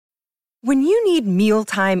When you need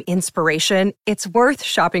mealtime inspiration, it's worth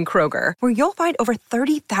shopping Kroger, where you'll find over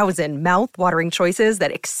 30,000 mouth-watering choices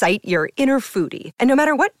that excite your inner foodie. And no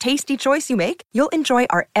matter what tasty choice you make, you'll enjoy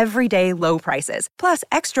our everyday low prices, plus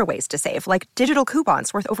extra ways to save, like digital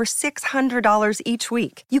coupons worth over $600 each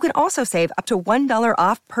week. You can also save up to $1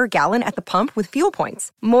 off per gallon at the pump with fuel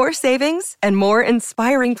points. More savings and more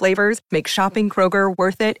inspiring flavors make shopping Kroger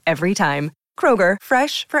worth it every time. Kroger,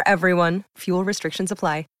 fresh for everyone. Fuel restrictions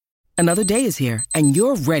apply. Another day is here, and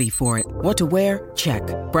you're ready for it. What to wear? Check.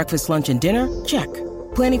 Breakfast, lunch, and dinner? Check.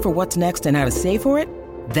 Planning for what's next and how to save for it?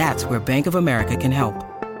 That's where Bank of America can help.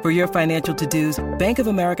 For your financial to-dos, Bank of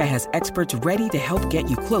America has experts ready to help get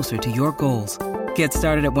you closer to your goals. Get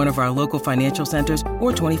started at one of our local financial centers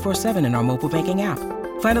or 24/7 in our mobile banking app.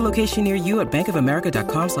 Find a location near you at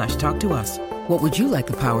bankofamerica.com/talktous. What would you like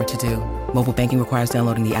the power to do? Mobile banking requires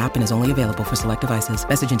downloading the app and is only available for select devices.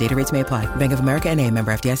 Message and data rates may apply. Bank of America N.A.,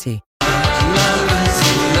 member FDIC.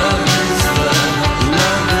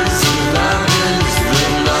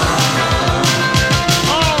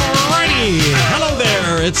 Hello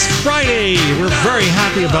there. It's Friday. We're very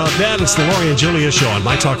happy about that. It's the Lori and Julia Show on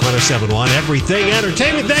My Talk 107.1 Everything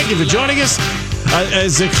Entertainment. Thank you for joining us.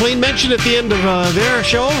 As Colleen mentioned at the end of their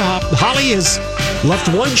show, Holly has left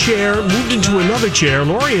one chair, moved into another chair.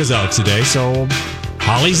 Lori is out today, so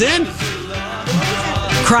Holly's in.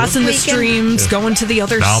 Crossing the streams, going to the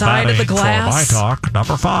other side of the glass. For My Talk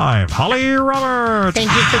number 5, Holly Roberts. Thank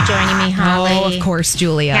you for joining me, Holly. Oh, of course,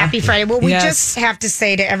 Julia. Happy Friday. Well, we just have to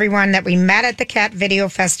say to everyone that we met at the Cat Video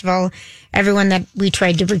Festival, everyone that we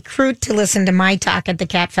tried to recruit to listen to my talk at the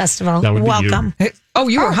Cat Festival, welcome. Oh,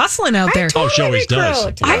 you were hustling out there. Totally she always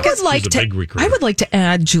does. I would like to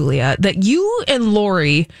add, Julia, that you and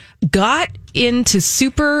Lori got into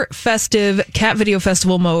super festive Cat Video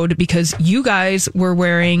Festival mode because you guys were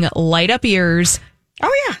wearing light up ears.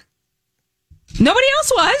 Oh, yeah. Nobody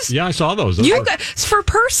else was. Yeah, I saw those. You guys, for a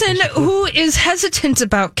person who is hesitant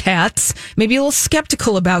about cats, maybe a little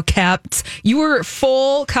skeptical about cats, you were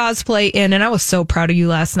full cosplay in, and I was so proud of you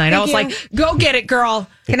last night. I was like, go get it, girl.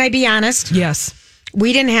 Can I be honest? Yes.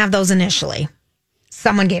 We didn't have those initially.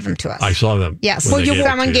 Someone gave them to us. I saw them. Yes.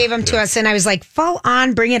 Someone gave them to us, and I was like, full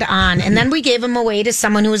on, bring it on. And then we gave them away to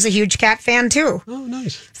someone who was a huge cat fan, too. Oh,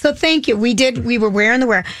 nice. So thank you. We were wearing the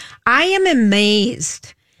wear. I am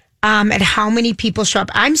amazed at how many people show up.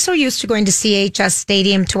 I'm so used to going to CHS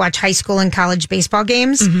Stadium to watch high school and college baseball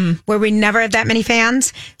games where we never have that many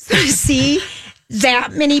fans. So to see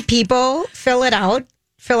that many people fill up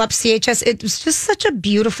CHS, it was just such a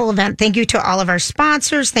beautiful event. Thank you to all of our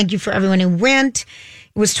sponsors. Thank you for everyone who went.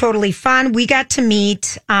 It was totally fun. We got to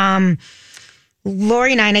meet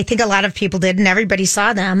Lori and I think a lot of people did, and everybody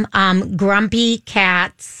saw them, Grumpy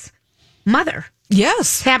Cat's mother.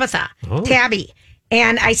 Yes. Tabitha. Tabby.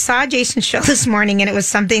 And I saw Jason's show this morning, and it was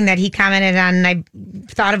something that he commented on, and I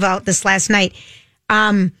thought about this last night.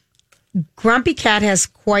 Grumpy Cat has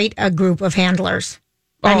quite a group of handlers.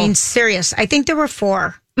 I mean, serious. I think there were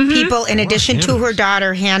 4 people in addition to her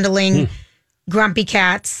daughter handling Grumpy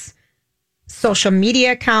Cat's social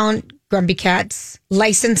media account, Grumpy Cat's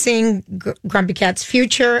licensing, Grumpy Cat's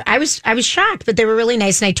future. I was shocked, but they were really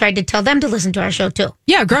nice, and I tried to tell them to listen to our show too.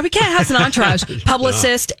 Yeah, Grumpy Cat has an entourage: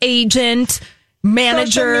 publicist, agent,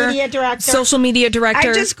 manager, social media director.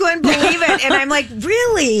 I just couldn't believe it, and I'm like,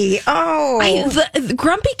 really? The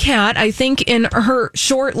Grumpy Cat, I think, in her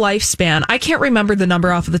short lifespan, I can't remember the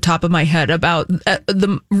number off of the top of my head about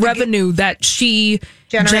the revenue that she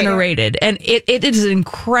generated, and it is an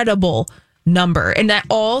incredible number, and that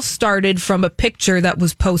all started from a picture that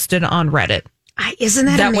was posted on Reddit. Isn't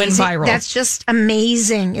that amazing? Went viral. That's just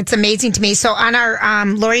amazing. It's amazing to me. So on our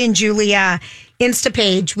Lori and Julia Insta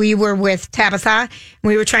page, we were with Tabitha.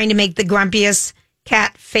 We were trying to make the grumpiest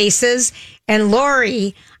cat faces. And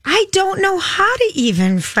Lori, I don't know how to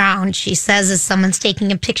even frown, she says, as someone's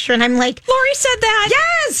taking a picture. And I'm like, Lori said that?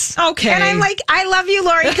 Yes. Okay. And I'm like, I love you,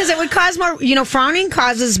 Lori, because it would cause more, frowning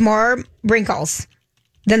causes more wrinkles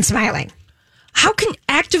than smiling. How can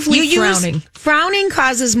actively frowning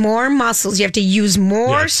causes more muscles. You have to use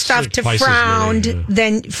more stuff to frown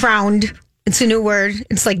than frowned. It's a new word.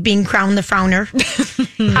 It's like being crowned the frowner.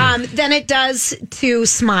 Than it does to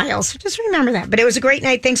smile. So just remember that. But it was a great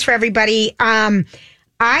night. Thanks for everybody. I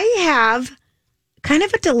have kind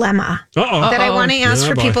of a dilemma that I want to ask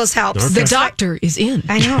for people's help. Okay. The doctor is in.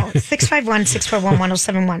 I know.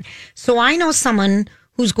 651-641-1071. So I know someone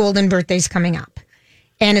whose golden birthday is coming up.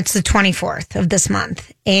 And it's the 24th of this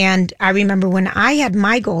month. And I remember when I had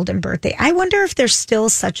my golden birthday, I wonder if there's still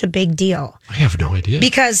such a big deal. I have no idea.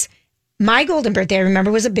 Because my golden birthday, I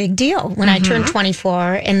remember, was a big deal when I turned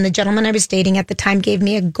 24, and the gentleman I was dating at the time gave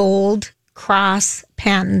me a gold cross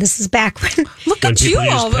pen. This is back when. Look at you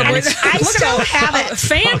all. I still have it.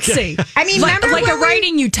 Fancy. Okay. I mean, like a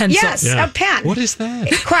writing utensil. Yes, a pen. What is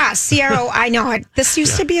that? Cross, CRO. I know it. This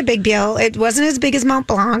used to be a big deal. It wasn't as big as Mont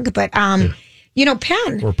Blanc, but pen.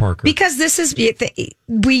 Or Parker. Because this is,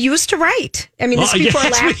 we used to write. I mean, this is before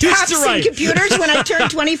laptops and computers when I turned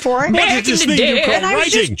 24. Back in the day. And I was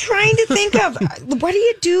just trying to think of, what do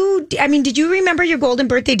you do? I mean, did you remember your golden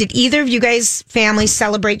birthday? Did either of you guys' families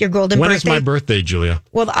celebrate your golden birthday? When is my birthday, Julia?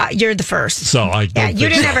 Well, you're the first. So I don't you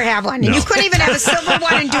didn't ever have one. No. You couldn't even have a silver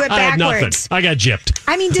one and do it I had backwards. nothing. I got gypped.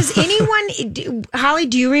 I mean, does anyone, Holly,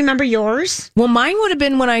 do you remember yours? Well, mine would have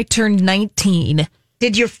been when I turned 19.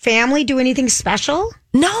 Did your family do anything special?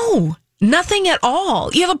 No, nothing at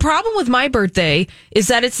all. You have a problem with my birthday is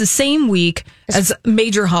that it's the same week as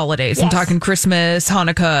major holidays. Yes. I'm talking Christmas,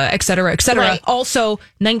 Hanukkah, et cetera, et cetera. Right. Also,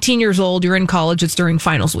 19 years old, you're in college, it's during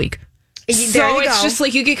finals week. So it's just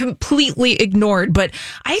like you get completely ignored. But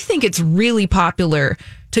I think it's really popular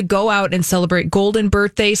to go out and celebrate golden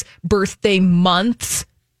birthdays, birthday months.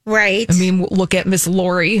 Right. I mean, look at Miss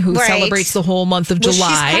Lori, who celebrates the whole month of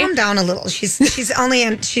July. She's calmed down a little. She's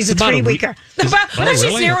only she's a 3-weeker.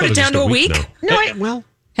 She's narrowed it down to a week. No,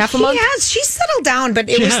 half a month. She's settled down, but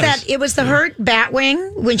it was the hurt bat wing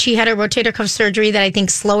when she had her rotator cuff surgery that I think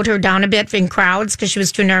slowed her down a bit in crowds because she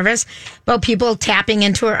was too nervous about people tapping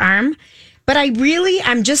into her arm. But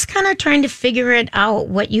I'm just kind of trying to figure it out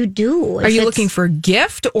what you do. Are you looking for a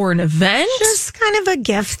gift or an event? Just kind of a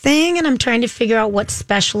gift thing. And I'm trying to figure out what's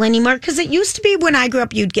special anymore. Because it used to be when I grew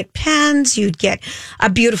up, you'd get pens, you'd get a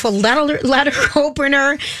beautiful letter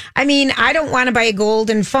opener. I mean, I don't want to buy a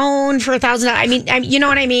golden phone for $1,000. I mean, you know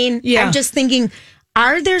what I mean? Yeah. I'm just thinking,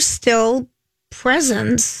 are there still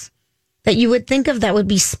presents that you would think of that would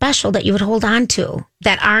be special that you would hold on to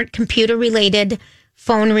that aren't computer related,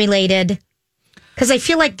 phone related? Because I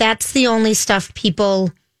feel like that's the only stuff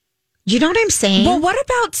people, you know what I'm saying? Well, what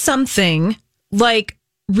about something like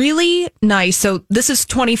really nice? So this is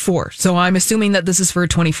 24. So I'm assuming that this is for a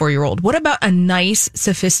 24-year-old. What about a nice,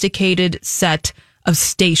 sophisticated set of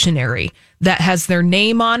stationery that has their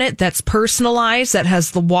name on it, that's personalized, that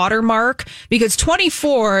has the watermark? Because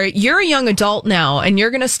 24, you're a young adult now, and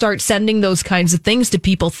you're going to start sending those kinds of things to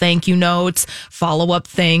people, thank you notes, follow-up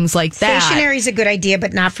things like that. Stationery is a good idea,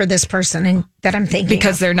 but not for this person that I'm thinking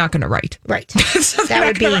because they're not going to write. Right. So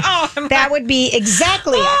that would be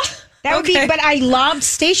exactly it. That would be, but I loved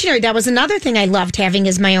stationery. That was another thing I loved having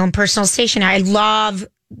is my own personal stationery. I love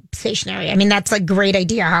stationery. I mean, that's a great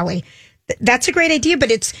idea, Holly. That's a great idea, but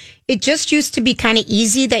it just used to be kind of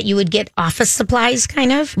easy that you would get office supplies, kind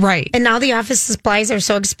of. Right. And now the office supplies are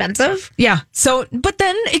so expensive. Yeah. So, but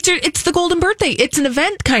then it's the golden birthday. It's an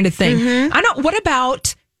event kind of thing. Mm-hmm. I don't, what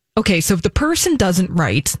about, okay, so if the person doesn't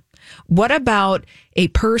write, what about a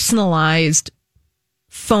personalized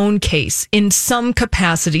phone case in some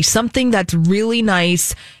capacity, something that's really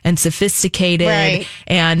nice and sophisticated. Right.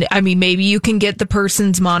 And I mean, maybe you can get the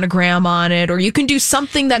person's monogram on it, or you can do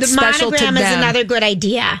something that's special to them. The monogram is another good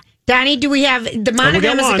idea. Donnie, do we have the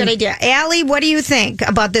monogram is a good idea. Allie, what do you think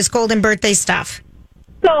about this golden birthday stuff?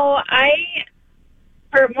 So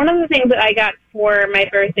for one of the things that I got for my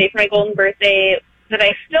birthday, for my golden birthday, that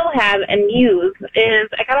I still have and use is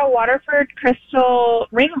I got a Waterford crystal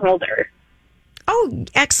ring holder. Oh,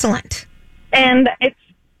 excellent. And it's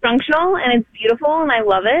functional and it's beautiful and I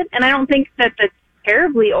love it. And I don't think that that's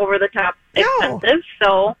terribly over the top expensive.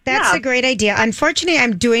 So that's a great idea. Unfortunately,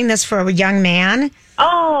 I'm doing this for a young man.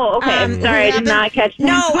 Oh, okay. Sorry, I did not catch that.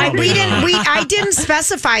 No, I didn't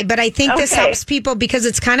specify, but I think this helps people because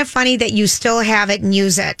it's kind of funny that you still have it and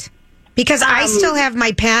use it. Because I still have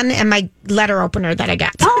my pen and my letter opener that I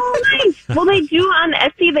got. Oh, nice. Well, they do on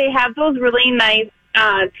Etsy. They have those really nice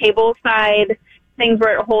table side things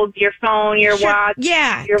where it holds your phone, your watch,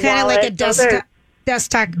 your kind of like a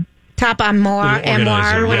desktop top armoire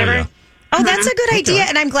or whatever. Yeah. Oh, that's a good idea,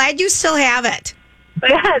 and I'm glad you still have it.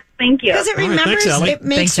 Yes, thank you. Because it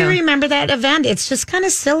makes you remember that event. It's just kind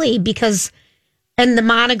of silly because, and the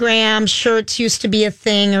monogram shirts used to be a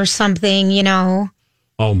thing or something, you know.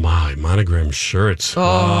 Oh my, monogram shirts!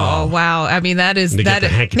 Oh wow! I mean, that is that.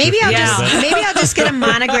 Maybe I'll just get a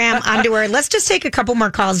monogram underwear. Let's just take a couple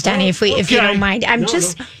more calls, Danny, if you don't mind.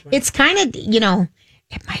 It's kind of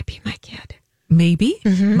it might be my kid. Maybe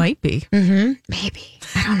might be. Mm-hmm. Maybe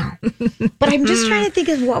I don't know. But I'm just trying to think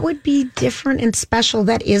of what would be different and special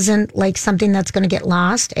that isn't like something that's going to get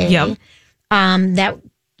lost. That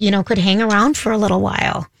could hang around for a little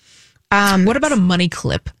while. What about a money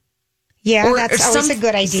clip? Yeah, that's always a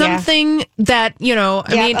good idea. Something that,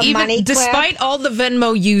 even despite all the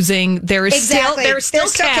Venmo using, there's still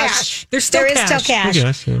cash. There's still cash.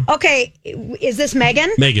 Yes, yeah. Okay, is this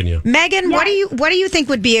Megan? Megan, yeah. Megan, what do you think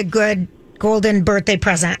would be a good golden birthday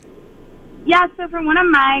present? Yeah, so from one of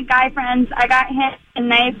my guy friends, I got him a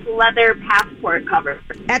nice leather passport cover.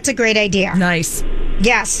 That's a great idea. Nice.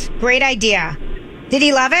 Yes, great idea. Did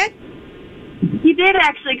he love it? He did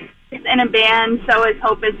actually. He's in a band, so his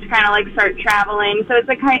hope is to kind of like start traveling. So it's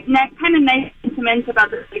a kind of nice sentiment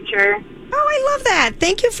about the future. Oh, I love that.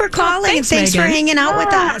 Thank you for calling. Thanks, Thanks for Megan. hanging out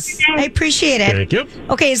with us. I appreciate it. Thank you.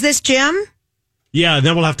 Okay, is this Jim? Yeah,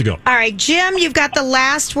 then we'll have to go. All right, Jim, you've got the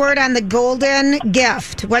last word on the golden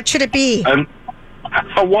gift. What should it be?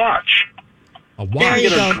 A watch. A There watch. you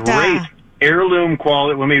Get go. a great heirloom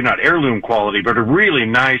quality. Well, maybe not heirloom quality, but a really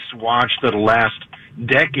nice watch that'll last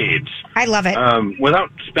decades. I love it.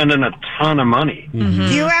 Without spending a ton of money. Mm-hmm.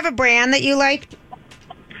 Do you have a brand that you like?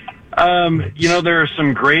 There are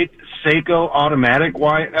some great Seiko automatic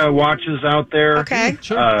watches out there. Okay.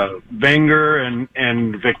 Wenger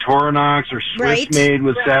and Victorinox are Swiss made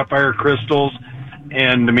with sapphire crystals.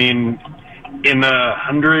 And I mean, in the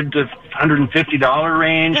 $100 to $150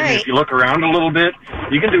 range. Right. And if you look around a little bit,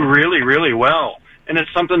 you can do really, really well. And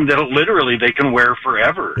it's something that literally they can wear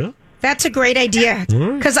forever. Yeah. That's a great idea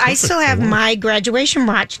because I still have my graduation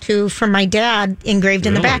watch too from my dad engraved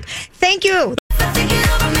in the back. Thank you.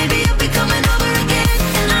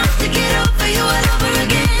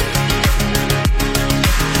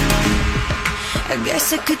 I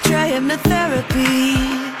guess I could try hypnotherapy.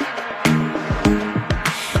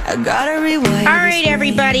 I gotta rewind. All right,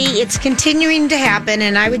 everybody, it's continuing to happen,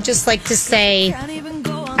 and I would just like to say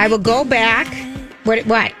I will go back. What?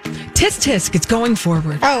 Tisk tisk, it's going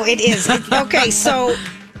forward. Oh, it is. Okay, so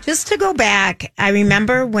just to go back, I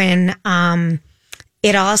remember when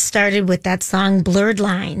it all started with that song Blurred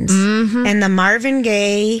Lines, and the Marvin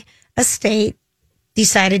Gaye estate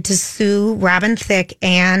decided to sue Robin Thicke,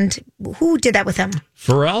 and who did that with him?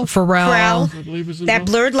 Pharrell. Pharrell. I believe was That involved.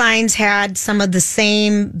 Blurred Lines had some of the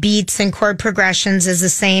same beats and chord progressions as the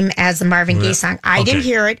same as the Marvin Gaye song. I didn't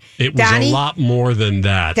hear it. It was a lot more than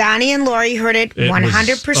that. Donnie and Lori heard it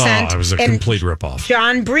 100%. It was a complete ripoff.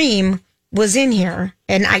 John Bream was in here,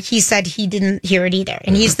 and he said he didn't hear it either.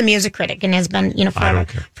 And he's the music critic and has been, forever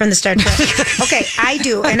from the start to it. Okay, I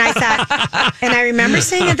do. And I thought, and I remember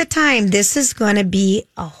saying at the time, this is going to be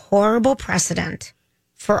a horrible precedent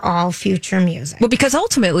for all future music. Well, because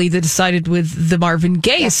ultimately they decided with the Marvin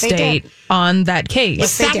Gaye Yes, they estate did. on that case.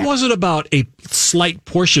 Yes, they That did. wasn't about a slight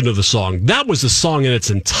portion of the song. That was the song in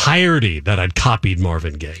its entirety that I'd copied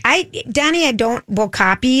Marvin Gaye. Danny,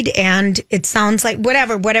 copied, and it sounds like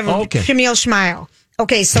whatever. Okay. Shamil Shmile.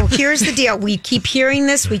 Okay, so here's the deal. We keep hearing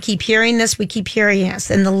this. And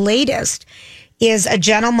the latest is a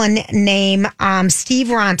gentleman named Steve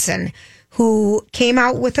Ronson, who came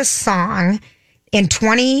out with a song in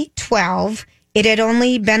 2012. It had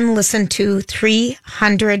only been listened to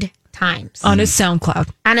 300 times. On his SoundCloud.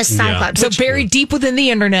 On his SoundCloud. So buried deep within the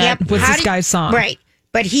internet was this guy's song. Right.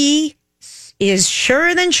 But he is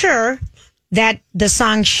sure that the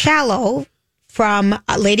song Shallow from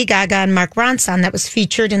Lady Gaga and Mark Ronson that was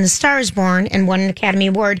featured in The Star is Born and won an Academy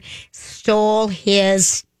Award stole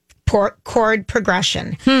his chord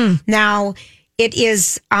progression. Now, it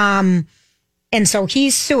is... and so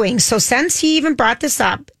he's suing. So since he even brought this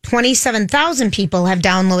up, 27,000 people have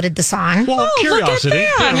downloaded the song. Well, curiosity.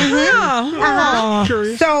 Uh-huh.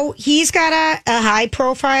 Curious. So he's got a high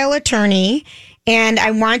profile attorney, and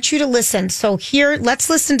I want you to listen. So here, let's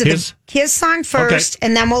listen to his song first,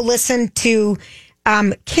 and then we'll listen to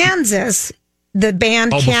Kansas, the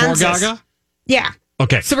band Kansas. Before Gaga? Yeah.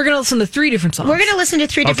 Okay. So we're going to listen to 3 different songs. We're going to listen to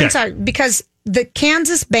 3 different songs because the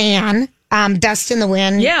Kansas band, Dust in the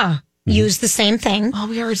Wind, used the same thing. All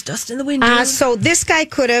we are is dust in the wind. So this guy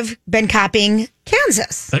could have been copying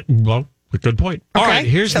Kansas. Well, a good point. All Okay. right,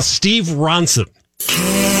 here's the Steve Ronson.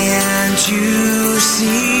 Can't you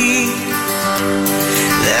see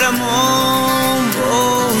that I'm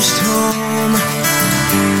almost home?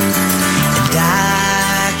 And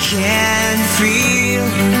I can feel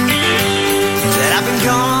that I've been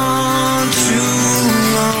gone too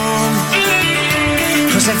long.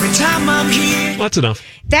 'Cause every time I'm here, That's enough.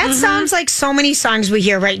 That sounds like so many songs we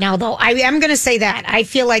hear right now, though. I am going to say that. I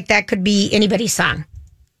feel like that could be anybody's song.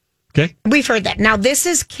 Okay. We've heard that. Now, this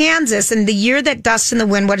is Kansas, and the year that Dust in the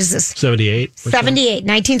Wind, what is this? 78.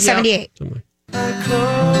 1978. I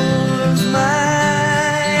close my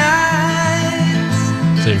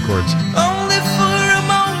eyes. Same chords. Only for a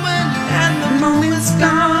moment, and the moment's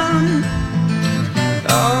gone.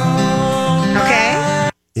 Oh, Okay.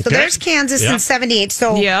 So there's Kansas in 78.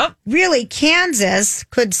 So really, Kansas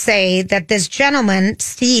could say that this gentleman,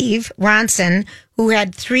 Steve Ronson, who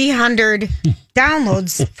had 300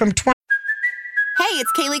 downloads from 20. Hey,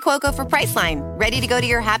 it's Kaylee Cuoco for Priceline. Ready to go to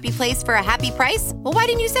your happy place for a happy price? Well, why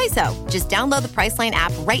didn't you say so? Just download the Priceline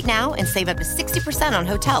app right now and save up to 60% on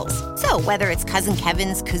hotels. So whether it's Cousin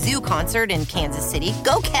Kevin's Kazoo Concert in Kansas City,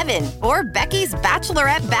 go Kevin, or Becky's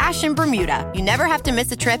Bachelorette Bash in Bermuda, you never have to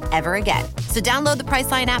miss a trip ever again. So download the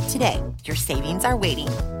Priceline app today. Your savings are waiting.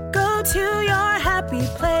 Go to your happy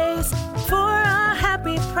place for a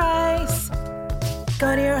happy price.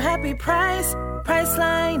 Go to your happy price,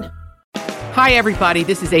 Priceline. Hi, everybody.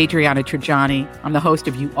 This is Adriana Trajani. I'm the host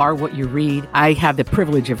of You Are What You Read. I have the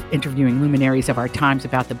privilege of interviewing luminaries of our times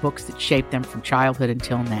about the books that shaped them from childhood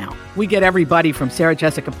until now. We get everybody from Sarah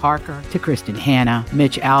Jessica Parker to Kristen Hanna,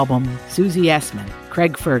 Mitch Albom, Susie Essman,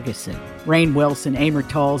 Craig Ferguson, Rainn Wilson, Amor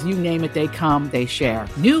Tolls, you name it, they come, they share.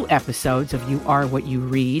 New episodes of You Are What You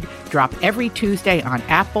Read drop every Tuesday on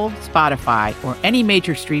Apple, Spotify, or any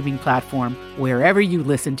major streaming platform wherever you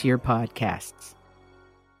listen to your podcasts.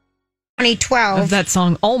 2012 of that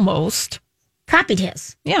song Almost copied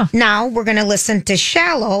his. Yeah. Now we're going to listen to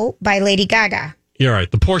Shallow by Lady Gaga. You're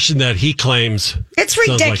right. The portion that he claims. It's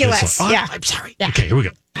ridiculous. Like yeah. I'm sorry. Yeah. Okay, here we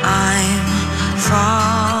go. I'm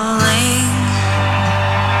falling.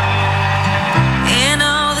 In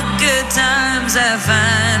all the good times I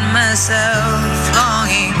find myself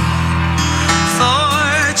longing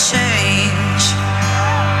for change.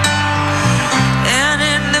 And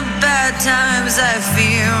in the bad times I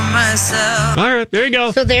fear myself. All right, there you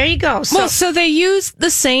go. So there you go. So they use the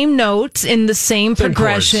same notes in the same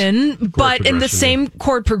progression, but in the same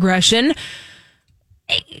chord progression.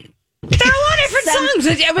 There are a lot of different songs.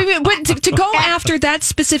 I mean, but to go after that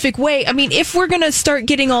specific way, I mean, if we're going to start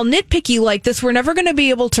getting all nitpicky like this, we're never going to be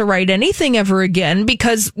able to write anything ever again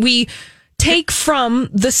because we take from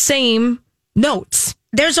the same notes.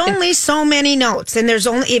 There's only so many notes, and there's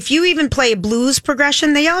only if you even play a blues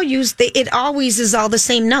progression, they all use it always is all the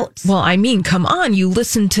same notes. Well, I mean, come on, you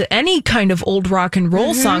listen to any kind of old rock and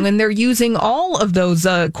roll song, and they're using all of those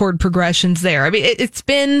chord progressions there. I mean, it's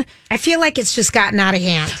been. I feel like it's just gotten out of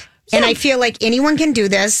hand, and I feel like anyone can do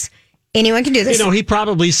this. Anyone can do this. You know, he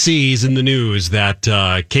probably sees in the news that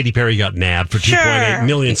Katy Perry got nabbed for $2.8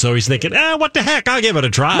 million, so he's thinking, what the heck? I'll give it a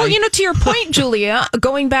try. Well, to your point, Julia,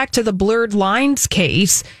 going back to the Blurred Lines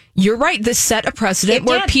case, you're right. This set a precedent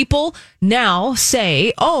where people now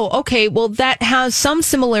say, oh, okay, well, that has some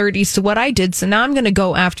similarities to what I did, so now I'm going to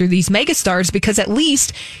go after these megastars because at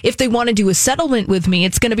least if they want to do a settlement with me,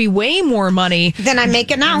 it's going to be way more money than I'm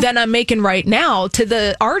making now. Than I'm making right now. To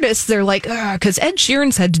the artists, they're like, because Ed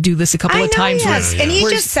Sheeran's had to do this a couple of times. Yes, and he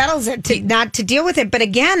just settles it not to deal with it. But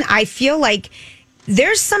again, I feel like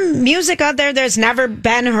there's some music out there that's never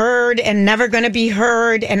been heard and never going to be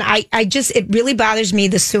heard. And I just, it really bothers me,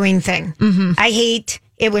 the suing thing. Mm-hmm. I hate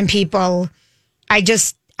it when people, I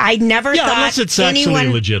never thought unless it's actually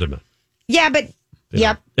legitimate. Yeah, but,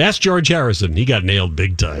 yep. Ask George Harrison. He got nailed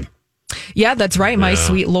big time. Yeah, that's right. My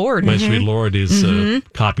Sweet Lord. My Sweet Lord is a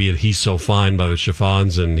copy of He's So Fine by the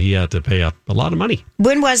Chiffons, and he had to pay up a lot of money.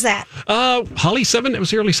 When was that? Holly 7. It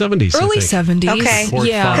was the early 70s. Early 70s. Okay. Court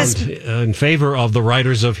found in favor of the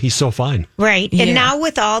writers of He's So Fine. Right. And now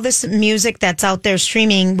with all this music that's out there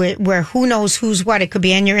streaming, where who knows who's what, it could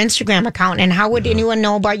be on your Instagram account. And how would anyone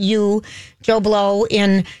know about you, Joe Blow,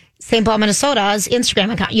 in St. Paul, Minnesota's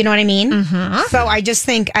Instagram account? You know what I mean? Mm-hmm. So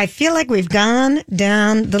I feel like we've gone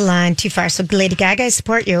down the line too far. So Lady Gaga, I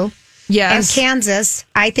support you. Yes. And Kansas,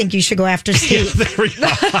 I think you should go after Steve. There we go.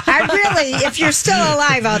 I really, if you're still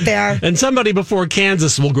alive out there. And somebody before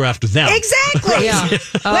Kansas will go after them. Exactly. Yeah.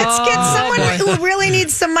 Let's get someone who really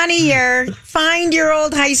needs some money here. Find your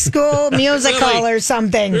old high school musical or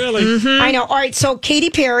something. Really? Mm-hmm. I know. All right. So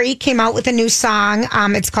Katy Perry came out with a new song.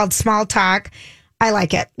 It's called Small Talk. I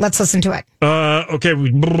like it. Let's listen to it. Okay,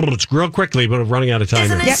 it's real quickly, but we're running out of time.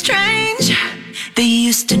 Isn't it strange? They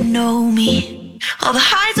used to know me. All the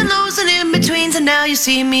highs and lows and in-betweens, and now you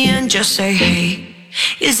see me and just say, hey.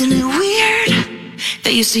 Isn't it weird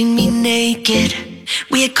that you see me naked?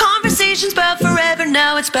 We had conversations about forever,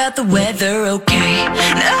 now it's about the weather, okay?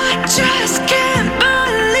 I just can't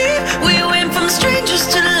believe we went from strangers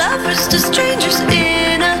to lovers to strangers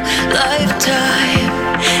in a lifetime.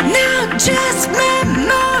 Now just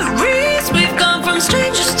memories, we've gone from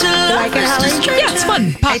strangers to lovers to strangers. Yeah, it's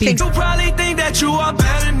fun. Poppy. You probably think that you are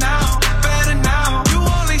better now, better now. You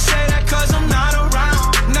only say that 'cause I'm not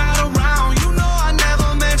around, not around. You know I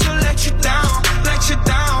never meant to let you down, let you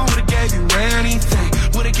down. Would've gave you anything,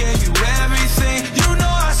 would've gave you everything. You know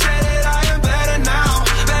I said that I am better now,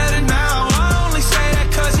 better now. I only say that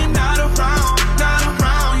 'cause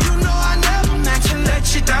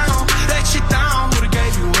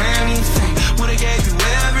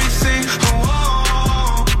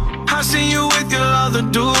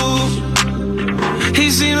another dude. He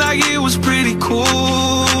seemed like it was pretty cool.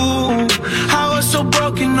 I was so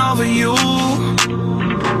broken over you.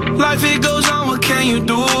 Life it goes on, what can you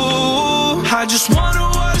do? I just wonder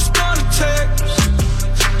what it's gonna take.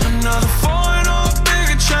 Another foreign or a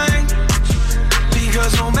bigger change.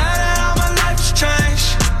 Because no matter how my life has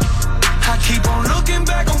changed, I keep on looking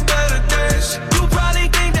back on better days. You probably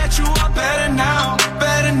think that you are better now,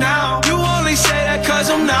 better now. You only say that cause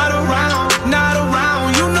I'm not around, not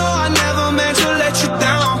around. You know I never meant to let you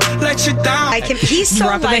down, let you down. He's so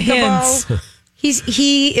likable.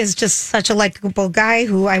 He is just such a likable guy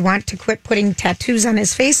who I want to quit putting tattoos on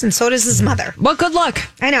his face, and so does his mother. Well, good luck.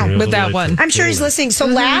 I know. With that one. I'm sure he's listening. So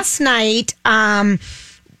last night, Ron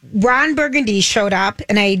Burgundy showed up,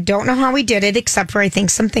 and I don't know how he did it, except for I think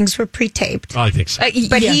some things were pre-taped. I think so.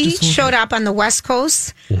 But he showed up on the West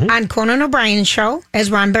Coast on Conan O'Brien's show as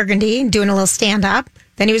Ron Burgundy, doing a little stand-up.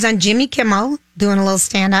 Then he was on Jimmy Kimmel doing a little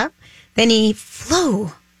stand-up. Then he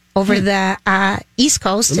flew over to the East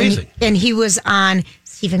Coast, and he was on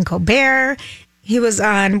Stephen Colbert. He was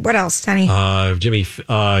on, what else, Tony? Jimmy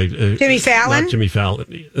Fallon? Not Jimmy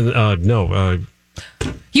Fallon. No.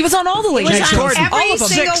 He was on all the late night shows. Every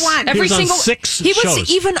single one. He was on 6 He shows.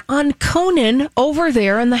 was even on Conan over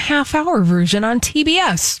there in the half-hour version on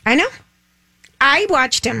TBS. I know. I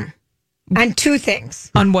watched him on 2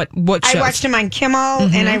 things. On what shows? I watched him on Kimmel,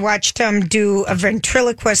 and I watched him do a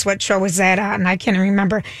ventriloquist. What show was that on? I can't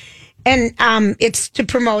remember. And it's to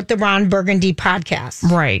promote the Ron Burgundy podcast.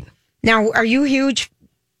 Right. Now, are you huge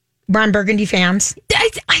Ron Burgundy fans? I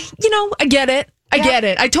get it. I get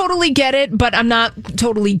it. I totally get it, but I'm not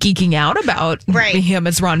totally geeking out about him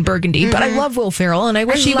as Ron Burgundy. But I love Will Ferrell, and I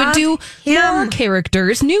wish he would do more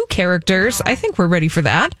characters, new characters. I think we're ready for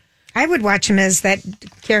that. I would watch him as that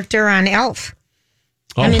character on Elf.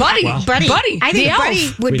 Oh, I mean, Buddy. I think Buddy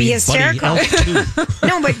would be hysterical.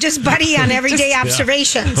 No, but just Buddy on everyday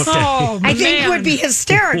observations. Okay. Oh, I think would be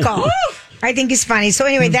hysterical. I think he's funny. So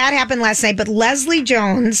anyway, that happened last night. But Leslie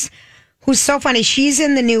Jones, who's so funny, she's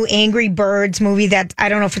in the new Angry Birds movie that I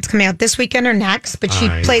don't know if it's coming out this weekend or next, but she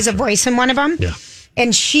plays a voice in one of them. Yeah.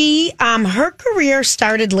 And she, her career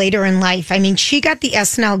started later in life. I mean, she got the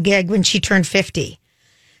SNL gig when she turned 50.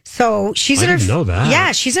 So she's I didn't know that.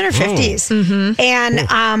 Yeah, she's in her 50s.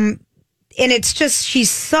 And it's just, she's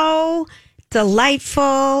so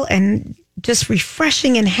delightful and just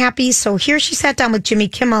refreshing and happy. So here she sat down with Jimmy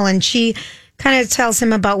Kimmel, and she kind of tells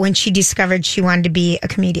him about when she discovered she wanted to be a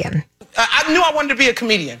comedian. I knew I wanted to be a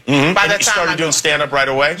comedian. By and that you time, started doing stand-up right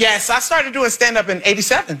away? Yes, I started doing stand-up in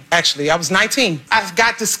 87, actually. I was 19. I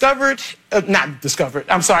got discovered, I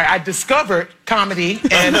discovered comedy.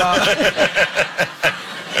 And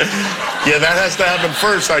yeah, that has to happen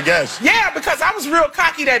first, I guess. yeah, because I was real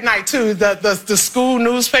cocky that night, too. The school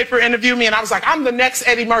newspaper interviewed me, and I was like, I'm the next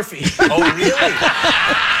Eddie Murphy. Oh, really?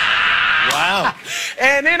 Wow.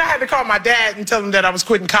 And then I had to call my dad and tell him that I was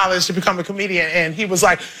quitting college to become a comedian, and he was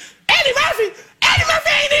like, Eddie Murphy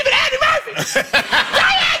ain't even Eddie Murphy.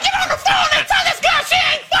 Diane, get on the phone and tell this girl she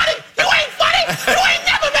ain't funny. You ain't funny. You ain't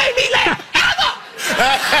never made me laugh, ever.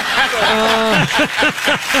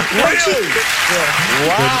 Really?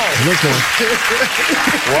 Wow.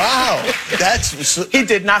 Wow. He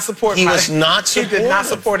did not support He was not supportive. He did not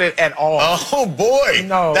support it at all. Oh, boy.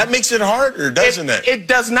 No. That makes it harder, doesn't it? It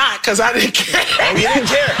does not, because I didn't care. Oh, you didn't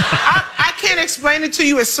care? I can't explain it to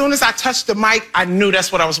you. As soon as I touched the mic, I knew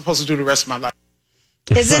that's what I was supposed to do the rest of my life.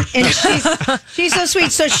 And she's so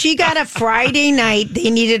sweet. So she got a Friday night. They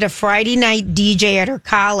needed a Friday night DJ at her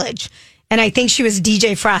college. And I think she was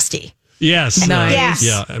DJ Frosty. Yes. Yes.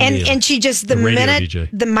 Yeah. And she just, the minute DJ.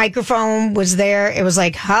 the microphone was there, it was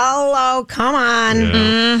like, hello, come on.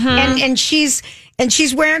 Yeah. And she's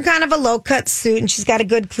wearing kind of a low cut suit, and she's got a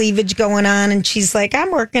good cleavage going on. And she's like,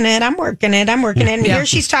 I'm working it. And here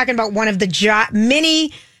she's talking about one of the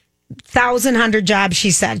many 1,100 jobs,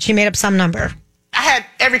 she said. She made up some number. I had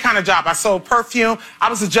every kind of job. I sold perfume. I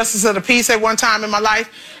was the justice of the peace at one time in my life.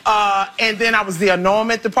 And then I was the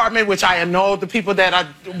annulment department, which I annulled the people that I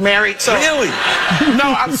married. So, really?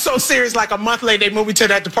 No, I'm so serious. Like a month later, they moved me to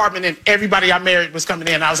that department, and everybody I married was coming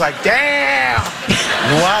in. I was like, damn.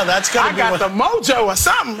 Wow, that's got to be I got the mojo or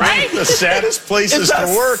something, right? The saddest places to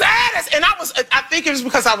work. The saddest. And I think it was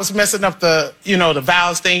because I was messing up the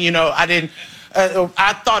vows thing. I didn't.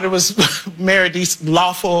 I thought it was Meredith's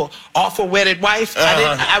lawful, awful wedded wife.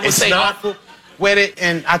 I would say awful wedded,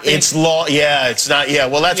 and I think it's law. Yeah, it's not. Yeah,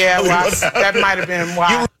 well, that's that might have been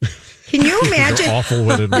why. Can you imagine? Awful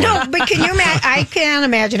wedded wife. No, but can you imagine? I can't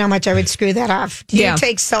imagine how much I would screw that off. You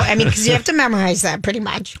take because you have to memorize that pretty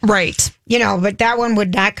much, right? But that one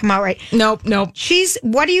would not come out right. Nope.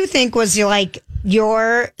 What do you think was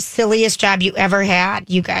your silliest job you ever had,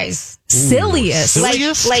 you guys. Silliest?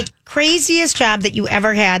 Like craziest job that you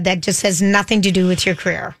ever had that just has nothing to do with your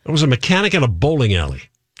career. I was a mechanic at a bowling alley.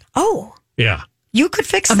 Oh. Yeah. You could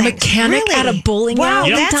fix a things. mechanic Really? at a bowling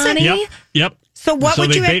alley, Donnie? Yep. So what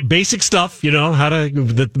would you have? Basic stuff, how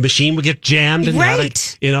the machine would get jammed and how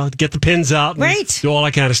to, get the pins out and do all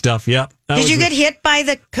that kind of stuff. Yep. Did you get hit by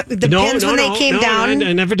the pins when they came down?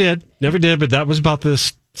 I never did. Never did, but that was about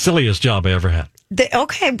the silliest job I ever had.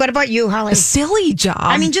 Okay, what about you, Holly? A silly job.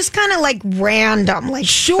 I mean, just kind of like random, like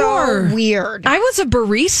so weird. I was a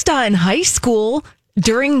barista in high school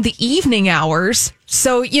during the evening hours.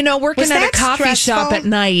 So, working at a coffee shop at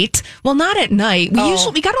night. Well, not at night.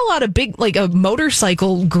 We got a lot of big, like a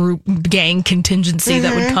motorcycle group gang contingency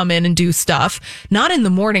that would come in and do stuff. Not in the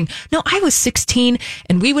morning. No, I was 16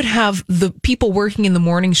 and we would have the people working in the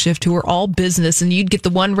morning shift who were all business, and you'd get the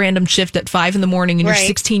one random shift at 5 a.m. and you're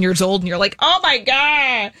 16 years old and you're like, oh my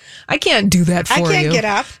God, I can't do that for you. I can't get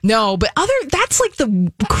up. No, but that's like the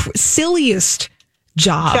silliest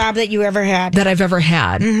job that you ever had. That I've ever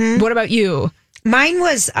had. What about you? Mine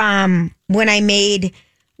was when I made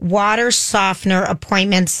water softener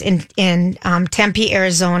appointments in Tempe,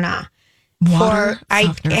 Arizona.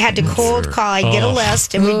 I had to cold call. I'd get a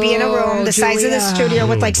list, and we'd be in a room the size of the studio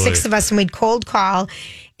with like 6 of us, and we'd cold call.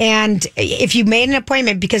 And if you made an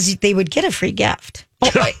appointment, because they would get a free gift.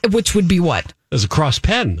 Which would be what? As a cross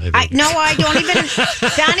pen. I don't even.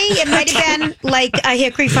 Donnie, it might have been like a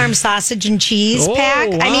Hickory Farm sausage and cheese pack.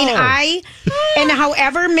 Wow. I mean, and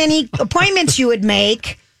however many appointments you would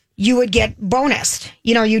make, you would get bonused.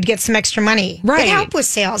 You'd get some extra money. Right. It helped with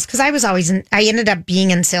sales because I was always I ended up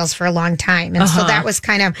being in sales for a long time. And so that was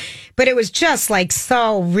but it was just like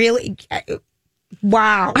so really.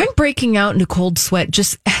 Wow. I'm breaking out into cold sweat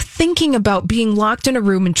just thinking about being locked in a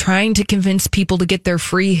room and trying to convince people to get their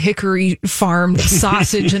free Hickory Farm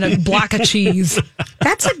sausage and a block of cheese.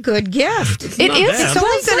 That's a good gift. It is. It's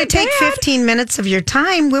only going to take 15 minutes of your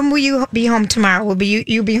time. When will you be home tomorrow? Will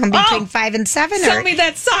you be home between 5 and 7? Sell me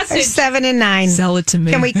that sausage. Or 7 and 9. Sell it to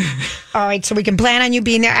me. Can we? All right, so we can plan on you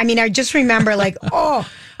being there. I mean, I just remember all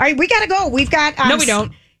right, we got to go. We've got... no, we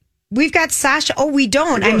don't. We've got Sasha. Oh, we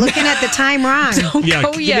don't. I'm looking at the time wrong. Don't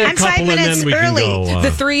go yet. I'm 5 minutes early.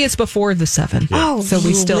 The 3 is before the 7. Oh, so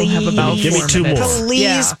we still have about 4 Give me 2 minutes. more.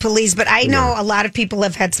 Please. But I know a lot of people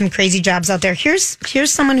have had some crazy jobs out there. Here's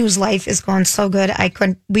someone whose life is going so good. I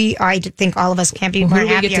think all of us can't be more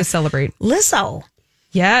happier. Who do we get to celebrate? Lizzo.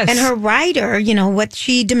 Yes. And her rider, what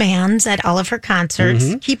she demands at all of her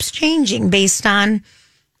concerts keeps changing based on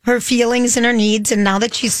her feelings and her needs. And now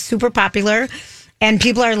that she's super popular and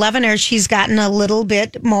people are loving her, she's gotten a little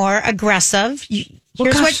bit more aggressive.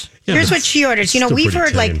 Here's what she orders. We've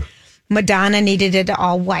heard like Madonna needed it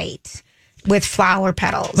all white with flower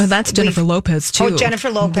petals. Well, that's Jennifer Lopez too. Oh, Jennifer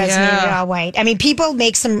Lopez needed it all white. I mean, people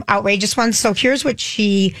make some outrageous ones. So here's what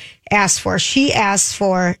she asked for. She asked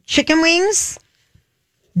for chicken wings,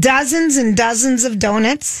 dozens and dozens of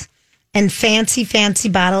donuts, and fancy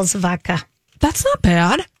bottles of vodka. That's not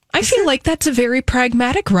bad. I feel like that's a very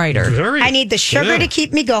pragmatic writer. I need the sugar to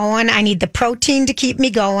keep me going. I need the protein to keep me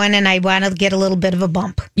going. And I want to get a little bit of a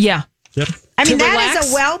bump. Yeah. Yep. I mean, that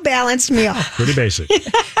is a well-balanced meal. Pretty basic.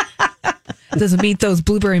 Doesn't beat those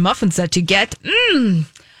blueberry muffins that you get.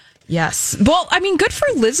 Yes. Well, I mean, good for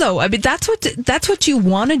Lizzo. I mean, that's what you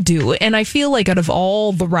want to do. And I feel like out of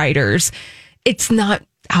all the writers, it's not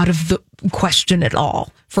out of the question at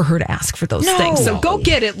all for her to ask for those things. So go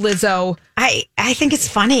get it, Lizzo. I think it's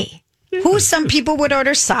funny. Some people would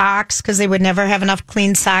order socks because they would never have enough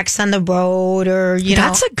clean socks on the road, or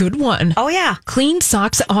That's a good one. Oh yeah, clean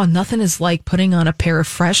socks. Oh, nothing is like putting on a pair of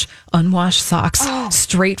fresh, unwashed socks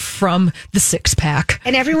straight from the 6-pack.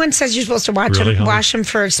 And everyone says you're supposed to wash them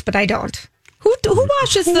first, but I don't. Who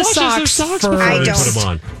washes the socks first? I don't. Put them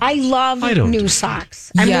on? I love new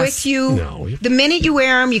socks. I'm with you. No. The minute you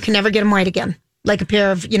wear them, you can never get them white again. Like a pair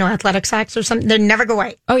of, athletic socks or something. They never go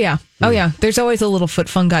white. Oh, yeah. There's always a little foot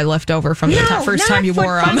fungi left over from the first time you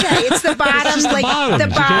wore them. It's the bottoms, the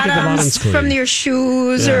bottoms from your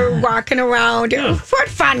shoes or walking around. Foot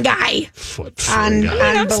fungi.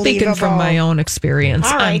 I'm speaking from my own experience.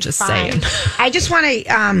 All right, I'm just saying. I just want to,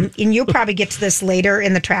 and you'll probably get to this later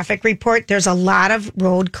in the traffic report. There's a lot of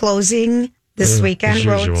road closing this weekend.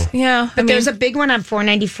 Roads. Yeah. But there's a big one on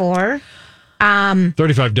 494.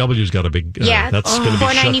 35W's got a big, that's going to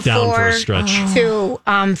be shut down for a stretch. To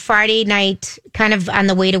Friday night, kind of on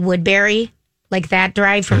the way to Woodbury, like that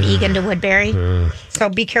drive from Eagan to Woodbury. So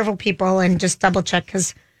be careful, people, and just double check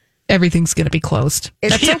because everything's going to be closed.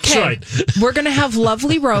 That's okay. Right. We're going to have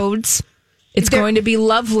lovely roads. It's going to be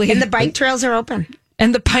lovely. And the bike trails are open.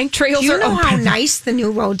 And the bike trails Do you are know open. how nice the new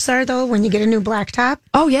roads are, though, when you get a new blacktop?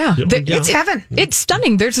 Oh, yeah. It's heaven. It's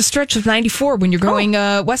stunning. There's a stretch of 94 when you're going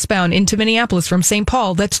westbound into Minneapolis from St.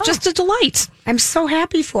 Paul. That's just a delight. I'm so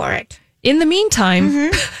happy for it. In the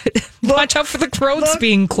meantime, watch out for the roads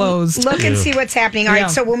being closed. Look and see what's happening. All right,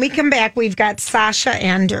 so when we come back, we've got Sasha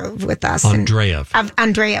Andreev with us. Andreev.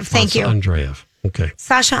 Andreev, thank you. Andreev. Okay.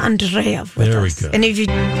 Sasha Andreev with Very us. good. And if you...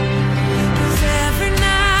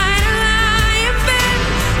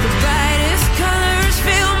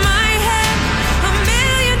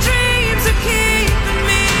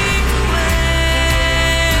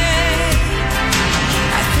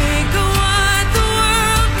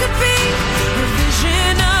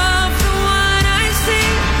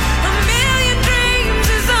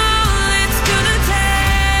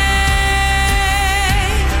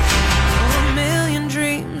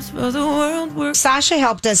 Sasha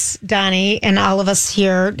helped us, Donnie, and all of us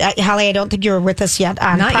here. Holly, I don't think you were with us yet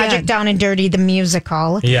on Not Project yet. Down and Dirty, the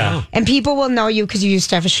musical. Yeah. And people will know you because you used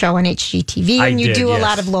to have a show on HGTV, and you do a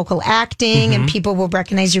lot of local acting, and people will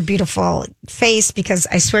recognize your beautiful face because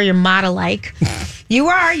I swear you're model-like. You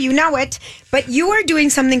are, you know it. But you are doing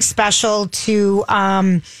something special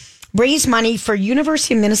to raise money for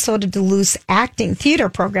University of Minnesota Duluth acting theater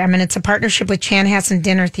program, and it's a partnership with Chanhassen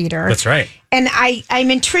Dinner Theater. That's right. And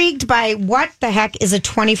I'm intrigued by what the heck is a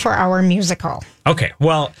 24-hour musical? Okay,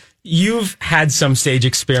 well, you've had some stage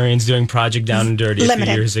experience doing Project Down and Dirty a few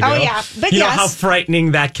years ago. Oh, yeah. But you know how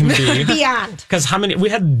frightening that can be. Beyond. Because we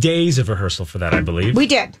had days of rehearsal for that, I believe. We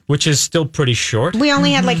did. Which is still pretty short. We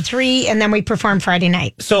only had like 3, and then we performed Friday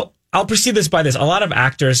night. So I'll precede this by this. A lot of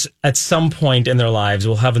actors at some point in their lives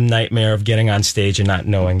will have a nightmare of getting on stage and not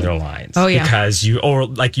knowing their lines. Oh, yeah. Because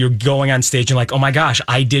you're going on stage and like, oh my gosh,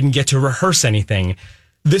 I didn't get to rehearse anything.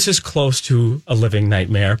 This is close to a living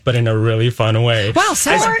nightmare, but in a really fun way. Wow,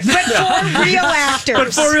 for real actors.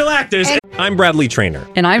 But for real actors. I'm Bradley Trainer.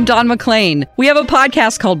 And I'm Don McClain. We have a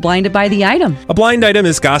podcast called Blinded by the Item. A blind item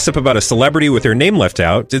is gossip about a celebrity with their name left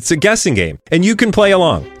out. It's a guessing game, and you can play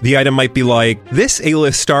along. The item might be like, this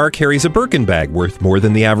A-list star carries a Birkin bag worth more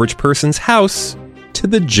than the average person's house to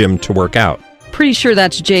the gym to work out. Pretty sure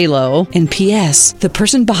that's J-Lo. And P.S. the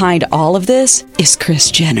person behind all of this is Kris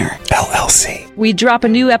Jenner, LLC. We drop a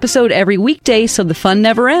new episode every weekday so the fun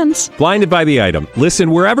never ends. Blinded by the Item.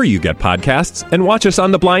 Listen wherever you get podcasts and watch us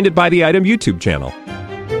on the Blinded by the Item YouTube channel.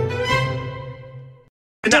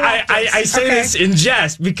 And I say this in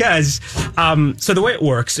jest because, so the way it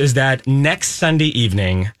works is that next Sunday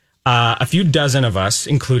evening, a few dozen of us,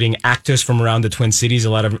 including actors from around the Twin Cities, a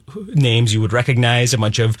lot of names you would recognize, a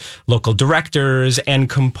bunch of local directors and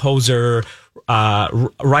composer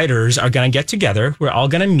writers are going to get together. We're all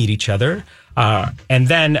going to meet each other. And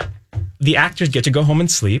then the actors get to go home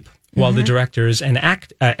and sleep while the directors and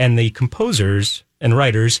the composers and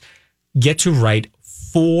writers get to write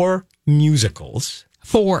 4 musicals.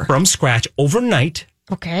 4. From scratch overnight.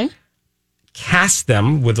 Okay. Cast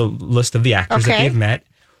them with a list of the actors that they've met.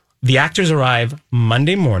 The actors arrive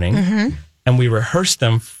Monday morning, and we rehearse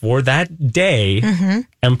them for that day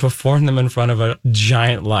and perform them in front of a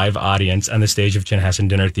giant live audience on the stage of Chanhassen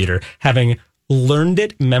Dinner Theater, having learned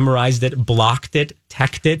it, memorized it, blocked it,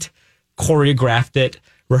 teched it, choreographed it,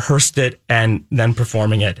 rehearsed it, and then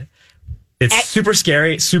performing it. It's super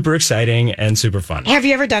scary, super exciting, and super fun. Have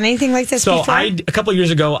you ever done anything like this before? A couple of years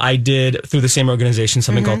ago, I did, through the same organization,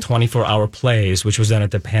 something called 24-Hour Plays, which was done at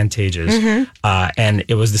the Pantages. And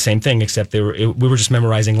it was the same thing, except we were just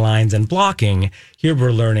memorizing lines and blocking. Here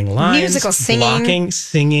we're learning lines, musical singing, blocking,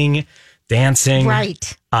 singing, dancing.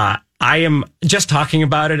 Right. I am just talking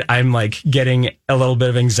about it. I'm like getting a little bit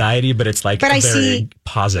of anxiety, but it's like very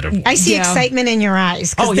positive one. I see excitement in your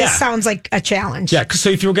eyes because this yeah. sounds like a challenge. Yeah. So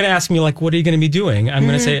if you were going to ask me, like, what are you going to be doing? I'm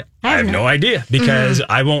going to say, I have no idea because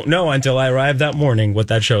I won't know until I arrive that morning what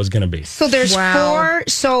that show is going to be. So there's 4.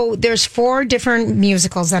 So there's 4 different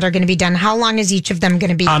musicals that are going to be done. How long is each of them going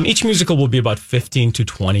to be? Each musical will be about 15 to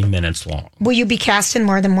 20 minutes long. Will you be cast in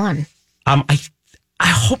more than one? I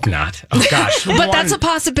hope not. Oh, gosh. But that's a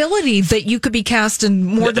possibility that you could be cast in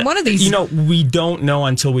more than one of these. You know, we don't know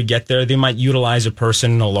until we get there. They might utilize a person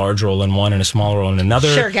in a large role in one and a small role in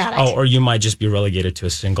another. Sure, got it. Or you might just be relegated to a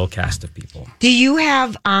single cast of people. Do you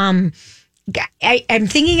have... I'm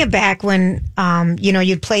thinking of back when,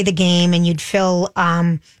 you'd play the game and you'd fill...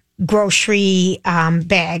 grocery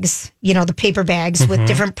bags, the paper bags with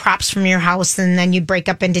different props from your house, and then you'd break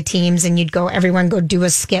up into teams and everyone go do a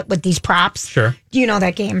skit with these props. Sure. You know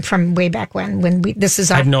that game from way back when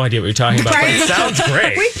I have no idea what you're talking about, but it sounds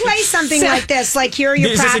great. We play something like this, like here are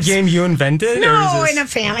your props. Is this a game you invented? No, in our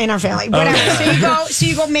family, whatever. Okay. So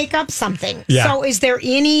you go make up something. Yeah. So is there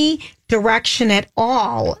any direction at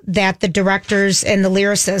all that the directors and the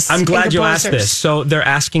lyricists. I'm glad you asked composers- this. So they're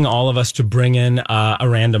asking all of us to bring in a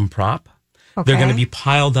random prop. Okay. They're going to be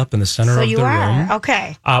piled up in the center So of you the are. room.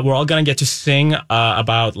 Okay. We're all going to get to sing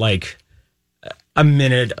about like a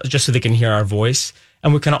minute just so they can hear our voice.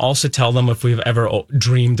 And we can also tell them if we've ever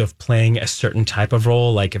dreamed of playing a certain type of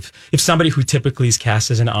role. Like if somebody who typically is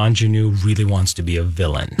cast as an ingenue really wants to be a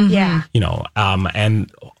villain. Yeah. You know,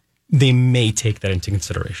 and they may take that into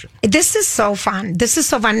consideration. This is so fun. This is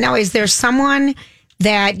so fun. Now, is there someone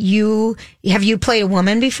that have you played a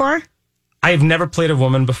woman before? I've never played a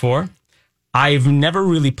woman before. I've never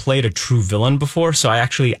really played a true villain before, so I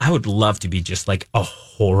would love to be just like a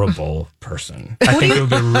horrible person. I think it would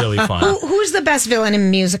be really fun. Who's the best villain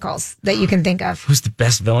in musicals that you can think of? Who's the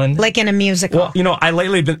best villain? Like in a musical? Well, you know,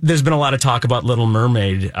 there's been a lot of talk about Little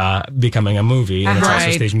Mermaid becoming a movie, and it's also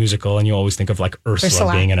a stage musical, and you always think of like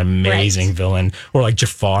Ursula being an amazing villain, or like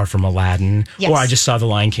Jafar from Aladdin, or I just saw the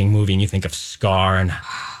Lion King movie, and you think of Scar and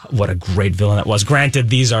what a great villain that was. Granted,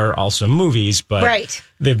 these are also movies, but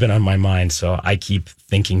they've been on my mind, so I keep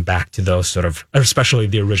thinking back to those sort of, especially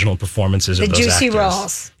the original performances of those juicy actors.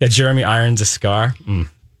 roles. Yeah, Jeremy Irons as Scar.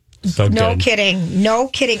 So no good. kidding. No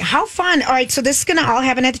kidding. How fun. All right, so this is going to all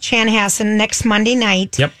happen at the Chanhassen next Monday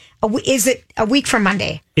night. Yep. Is it a week from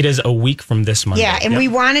Monday? It is a week from this Monday. Yeah, and we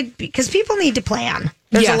wanted, because people need to plan.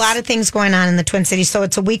 There's a lot of things going on in the Twin Cities. So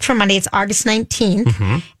it's a week from Monday. It's August 19th.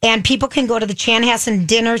 Mm-hmm. And people can go to the Chanhassen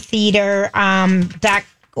Dinner Theater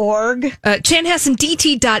 .org.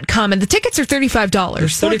 ChanhassenDT.com. And the tickets are $35.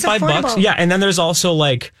 There's $35. Yeah, and then there's also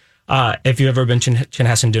like, if you've ever been to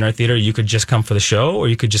Chanhassen Dinner Theater, you could just come for the show, or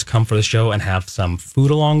you could just come for the show and have some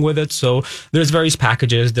food along with it. So there's various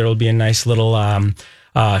packages. There will be a nice little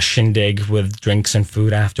shindig with drinks and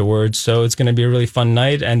food afterwards. So it's going to be a really fun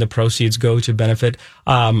night, and the proceeds go to benefit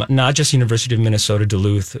not just University of Minnesota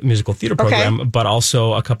Duluth Musical Theater Program, but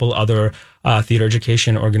also a couple other theater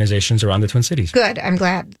education organizations around the Twin Cities. Good. I'm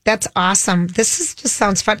glad. That's awesome. Just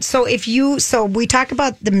sounds fun. So we talk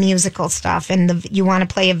about the musical stuff, and you want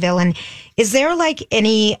to play a villain. Is there like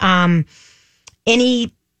any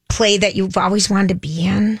play that you've always wanted to be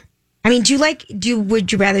in? I mean,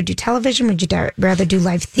 would you rather do television? Would you rather do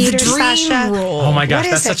live theater, the dream Sasha? role. Oh my gosh,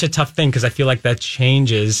 that's such a tough thing, because I feel like that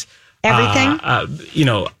changes everything.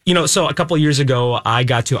 So a couple of years ago, I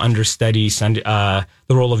got to understudy the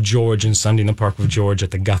role of George in Sunday in the Park with George at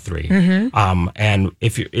the Guthrie. Mm-hmm. And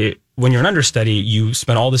when you're an understudy, you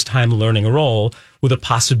spend all this time learning a role with a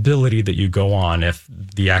possibility that you go on if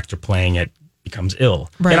the actor playing it becomes ill.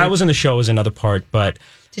 Right. And I was in the show as another part, but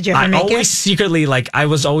did you ever make always it? Secretly, I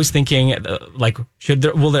was always thinking,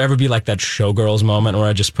 will there ever be like that Showgirls moment where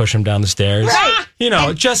I just push him down the stairs?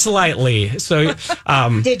 Right. Just lightly. So,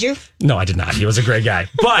 did you? No, I did not. He was a great guy.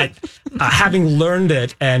 But having learned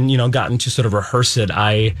it and, gotten to sort of rehearse it,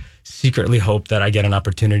 I secretly hope that I get an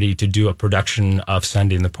opportunity to do a production of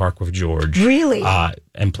Sunday in the Park with George. Really?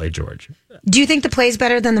 And play George. Do you think the play's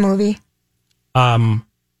better than the movie?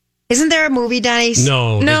 Isn't there a movie, Denise?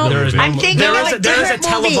 No. There is I'm thinking there of is a a, there is a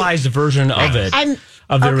different movie. televised version of it.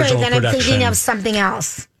 Of the original then production. I'm thinking of something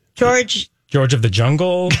else. George of the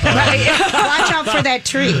Jungle. Watch out for that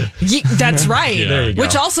tree. That's right. Yeah. There you go.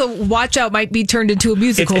 Which also, watch out, might be turned into a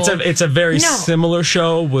musical. It's a very similar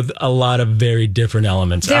show with a lot of very different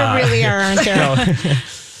elements. There really are, aren't there?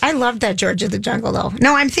 I loved that George of the Jungle, though.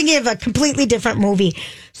 No, I'm thinking of a completely different movie.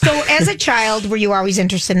 So, as a child, were you always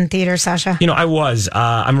interested in theater, Sasha? I was.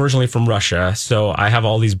 I'm originally from Russia, so I have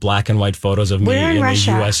all these black and white photos of me in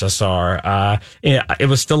Russia? the USSR. It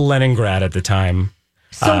was still Leningrad at the time.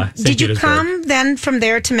 So, St. did you Petersburg. come then from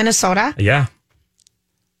there to Minnesota? Yeah.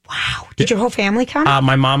 Wow. Did your whole family come?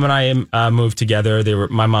 My mom and I moved together.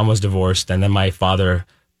 My mom was divorced, and then my father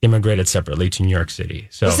immigrated separately to New York City.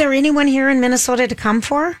 So, is there anyone here in Minnesota to come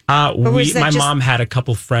for? My mom had a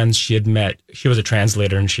couple friends she had met. She was a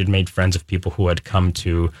translator, and she had made friends of people who had come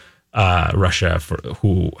to Russia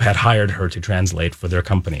who had hired her to translate for their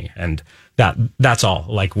company, and that's all.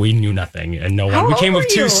 Like, we knew nothing, and no one. How we came old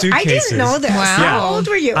with were two you? suitcases. I didn't know this. Wow. How old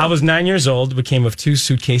were you? I was 9 years old. We came with two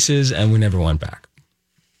suitcases, and we never went back.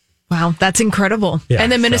 Wow, that's incredible. Yeah, and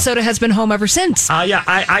then Minnesota has been home ever since.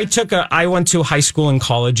 I went to high school and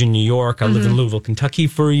college in New York. I lived in Louisville, Kentucky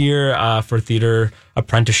for a year for theater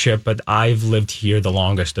apprenticeship, but I've lived here the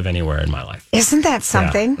longest of anywhere in my life. Isn't that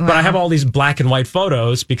something? Yeah. But I have all these black and white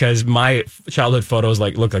photos because my childhood photos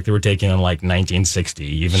look like they were taken in 1960,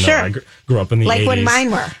 even though I grew up in the 80s. Like when mine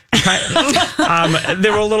were. They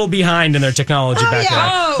were a little behind in their technology back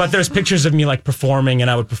then. But there's pictures of me performing, and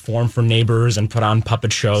I would perform for neighbors and put on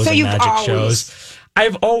puppet shows and magic shows. I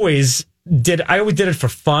always did it for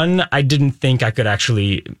fun. I didn't think I could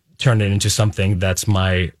actually turned it into something that's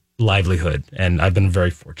my livelihood, and I've been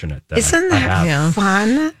very fortunate. Isn't that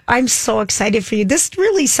fun? I'm so excited for you. This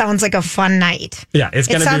really sounds like a fun night. Yeah, it's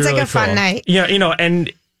going to be really sounds like a cool. fun night. Yeah,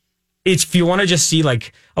 and if you want to just see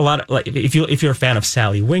like a lot of like if you're a fan of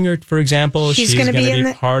Sally Wingert, for example, she's going to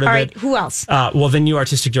be part of it. All right, who else? Well, the new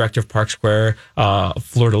artistic director of Park Square,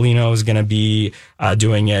 Fleur Delino, is going to be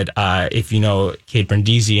doing it. If you know Kate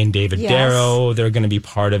Brindisi and David Darrow, they're going to be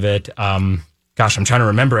part of it. Gosh, I'm trying to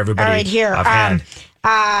remember everybody. All right, here. Offhand.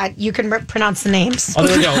 You can pronounce the names. Oh,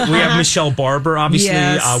 there we go. We have Michelle Barber, obviously,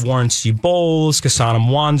 Warren C. Bowles, Kasana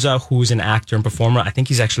Mwanza, who's an actor and performer. I think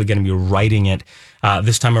he's actually going to be writing it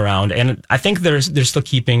this time around. And I think they're still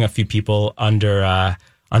keeping a few people under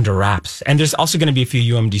wraps. And there's also going to be a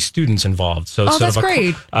few UMD students involved. So it's sort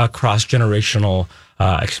of a cross-generational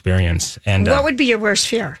experience. And what would be your worst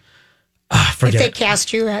fear? If they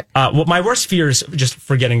cast you at... well, my worst fear is just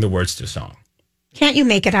forgetting the words to a song. Can't you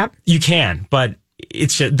make it up? You can, but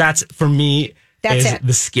it's just, that's for me is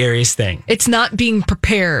the scariest thing. It's not being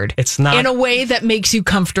prepared. It's not in a way that makes you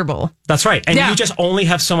comfortable. That's right. And you just only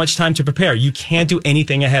have so much time to prepare. You can't do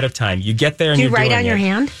anything ahead of time. You get there and do you you're write on your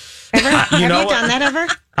hand? Ever? Have you done that ever?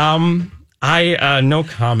 No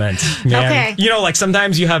comment, man. Okay. You know, like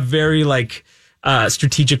sometimes you have very like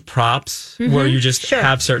strategic props where you just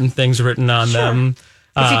have certain things written on them.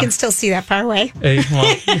 If you can still see that far away.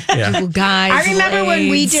 Well, yeah. Guys, I remember when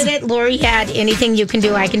we did it, Lori had Anything You Can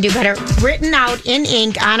Do, I Can Do Better written out in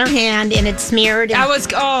ink on her hand, and it's smeared. And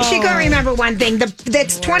she couldn't remember one thing.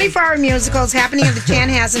 That's 24-hour musicals happening at the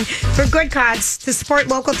Chanhassen for good cause to support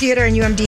local theater and UMD